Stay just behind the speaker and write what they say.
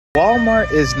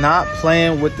Walmart is not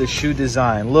playing with the shoe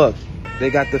design. Look, they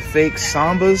got the fake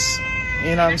Sambas,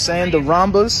 you know what I'm saying? The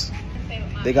Rambas.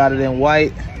 They got it in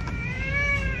white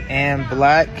and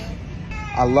black.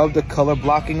 I love the color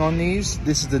blocking on these.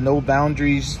 This is the No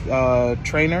Boundaries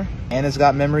trainer, and it's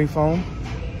got memory foam.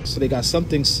 So they got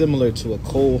something similar to a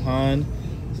Cole Haan.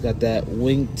 It's got that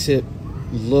wingtip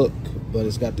look, but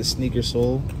it's got the sneaker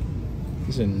sole.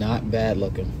 These are not bad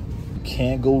looking.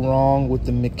 Can't go wrong with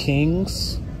the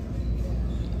McKings.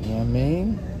 You know what I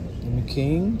mean? The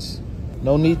McKings.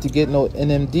 No need to get no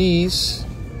NMDs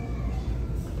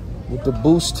with the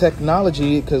Boost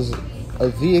technology because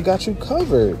Avia got you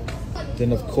covered.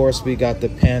 Then of course we got the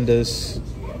Pandas.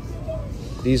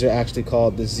 These are actually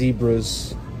called the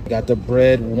Zebras. Got the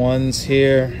bread ones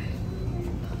here.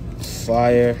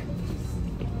 Fire.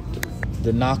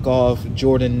 The knockoff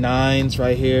Jordan 9s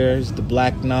right here. It's the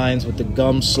black 9s with the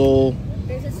gum sole.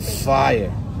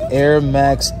 Fire. Air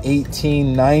Max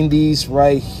 1890s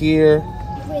right here.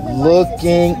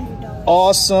 Looking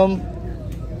awesome.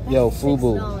 Yo,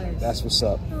 FUBU. That's what's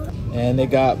up. And they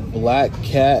got Black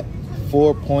Cat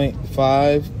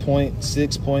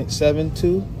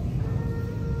 4.5.6.72.